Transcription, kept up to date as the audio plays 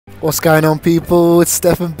What's going on, people? It's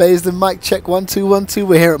Sutton Baisden. Mic check 1 2 1 2.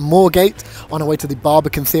 We're here at Moorgate on our way to the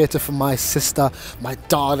Barbican Theatre for my sister, my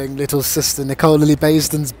darling little sister Nicole-Lily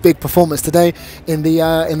Baisden's big performance today in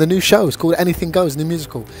the new show. It's called Anything Goes, new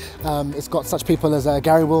musical. It's got such people as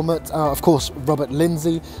Gary Wilmot, of course Robert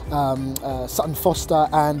Lindsay, Sutton Foster,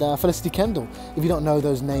 and Felicity Kendal. If you don't know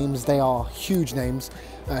those names, they are huge names.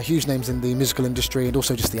 Huge names in the musical industry and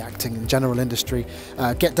also just the acting and general industry.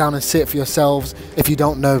 Get down and see it for yourselves. If you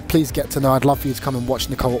don't know, please get to know. I'd love for you to come and watch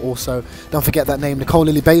Nicole also. Don't forget that name,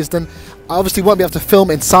 Nicole-Lily Baisden. I obviously won't be able to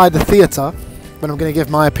film inside the theatre, but I'm going to give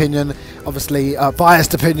my opinion, obviously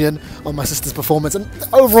biased opinion, on my sister's performance and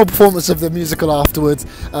the overall performance of the musical afterwards.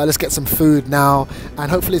 Let's get some food now, and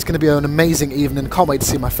hopefully it's going to be an amazing evening. Can't wait to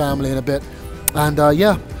see my family in a bit. And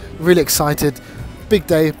yeah, really excited. Big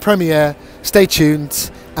day, premiere. Stay tuned,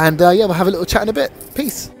 and yeah, we'll have a little chat in a bit.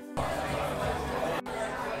 Peace.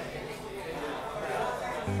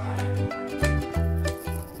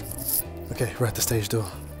 Okay, we're at the stage door.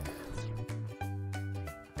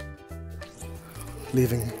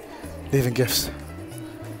 Leaving gifts.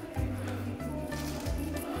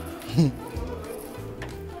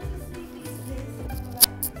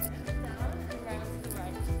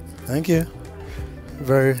 Thank you.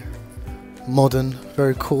 Very modern,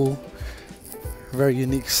 very cool. Very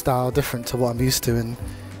unique style, different to what I'm used to in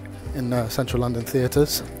central London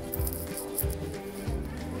theatres.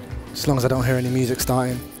 As long as I don't hear any music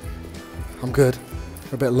starting, I'm good.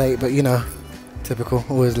 We're a bit late, but you know, typical,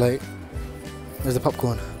 always late. Where's the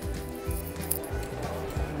popcorn?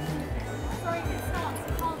 Sorry, it starts.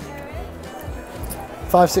 I can't hear it.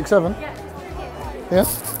 5, 6, 7? Yeah. Yeah?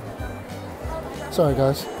 Sorry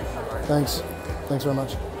guys. Thanks. Thanks very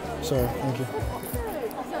much. Sorry, thank you.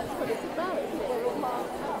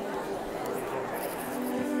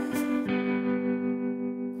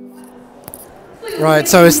 Right,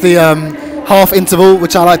 so it's the half interval,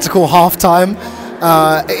 which I like to call half time.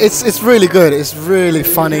 It's really good. It's really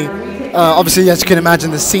funny. Obviously, as you can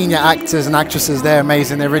imagine, the senior actors and actresses, they're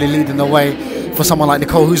amazing. They're really leading the way for someone like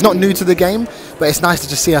Nicole, who's not new to the game, but it's nice to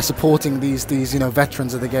just see her supporting these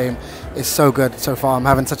veterans of the game. It's so good so far. I'm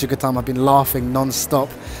having such a good time. I've been laughing non-stop,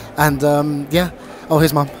 and yeah. Oh,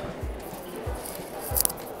 here's Mum.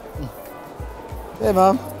 Hey,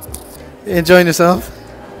 Mum. You enjoying yourself?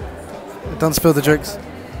 Don't spill the drinks.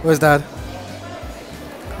 Where's Dad?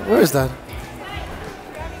 Where is Dad?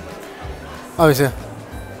 Oh, he's here.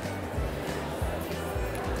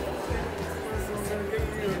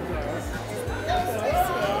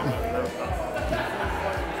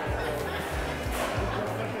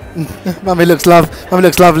 Mummy looks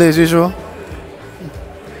lovely as usual.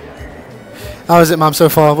 How is it, Mum, so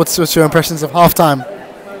far? What's your impressions of half time? At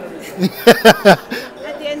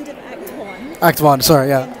the end of Act 1. Act 1, sorry,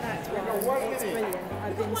 yeah.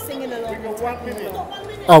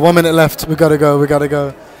 Oh, 1 minute left. We gotta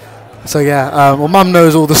go. So yeah, well, Mum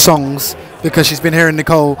knows all the songs because she's been hearing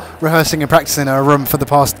Nicole rehearsing and practicing in her room for the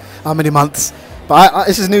past how many months. But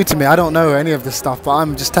this is new to me. I don't know any of this stuff, but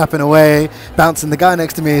I'm just tapping away, bouncing. The guy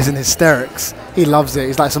next to me is in hysterics. He loves it.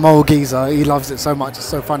 He's like some old geezer. He loves it so much. It's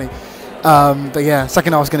so funny. But yeah,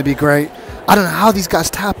 second half's going to be great. I don't know how these guys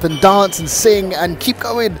tap and dance and sing and keep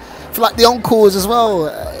going for like the encores as well.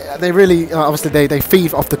 They really, obviously, they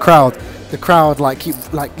feed off the crowd. The crowd keep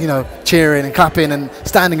cheering and clapping and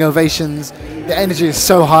standing ovations. The energy is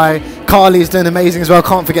so high. Carly's doing amazing as well.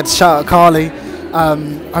 Can't forget to shout out Carly.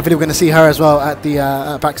 Hopefully we're going to see her as well at the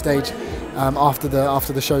backstage after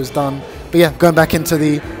the show's done. But yeah, going back into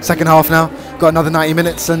the second half now. Got another 90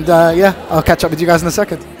 minutes, and yeah, I'll catch up with you guys in a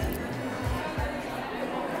second.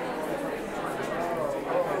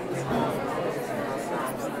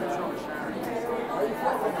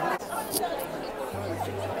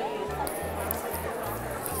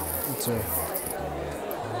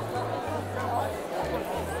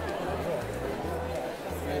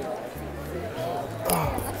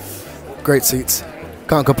 Great seats,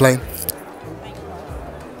 can't complain.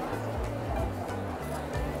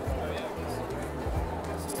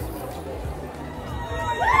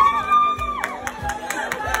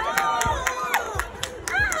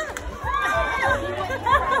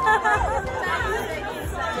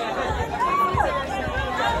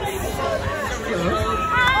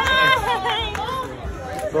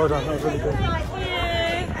 Well done, that was really good.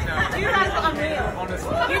 You guys are unreal. Honestly.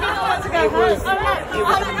 You didn't want to go home. It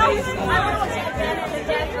was amazing.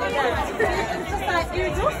 It's just like, you're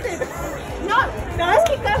exhausted. No, let's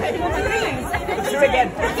keep going. Do it again.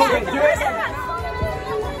 Do it again.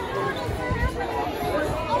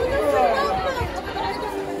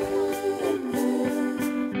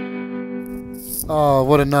 Oh,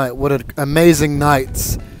 what a night. What an amazing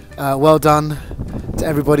night. Well done to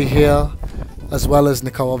everybody here, as well as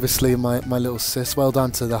Nicole, obviously my little sis. Well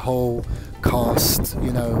done to the whole cast.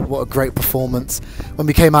 You know, what a great performance. When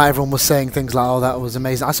we came out, everyone was saying things like, oh, that was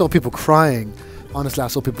amazing. I saw people crying. Honestly, I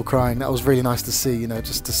saw people crying. That was really nice to see, you know,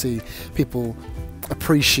 just to see people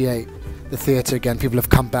appreciate the theatre again. People have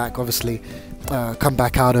come back, obviously, come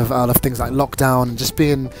back out of things like lockdown and just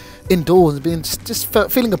being indoors and being just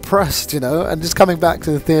feeling oppressed, you know, and just coming back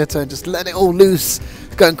to the theatre and just letting it all loose,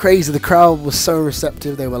 going crazy. The crowd was so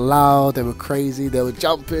receptive. They were loud, they were crazy, they were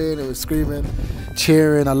jumping, they were screaming,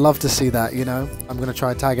 cheering. I love to see that, you know. I'm going to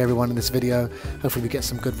try and tag everyone in this video. Hopefully we get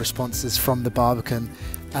some good responses from the Barbican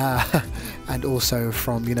and also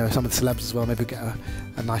from, you know, some of the celebs as well. Maybe get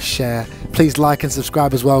a nice share. Please like and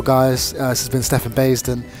subscribe as well, guys. This has been Sutton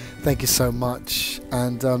Baisden. Thank you so much,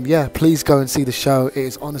 and yeah, please go and see the show. It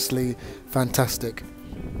is honestly fantastic.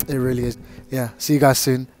 It really is. Yeah, see you guys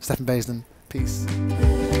soon. Sutton Baisden. Peace.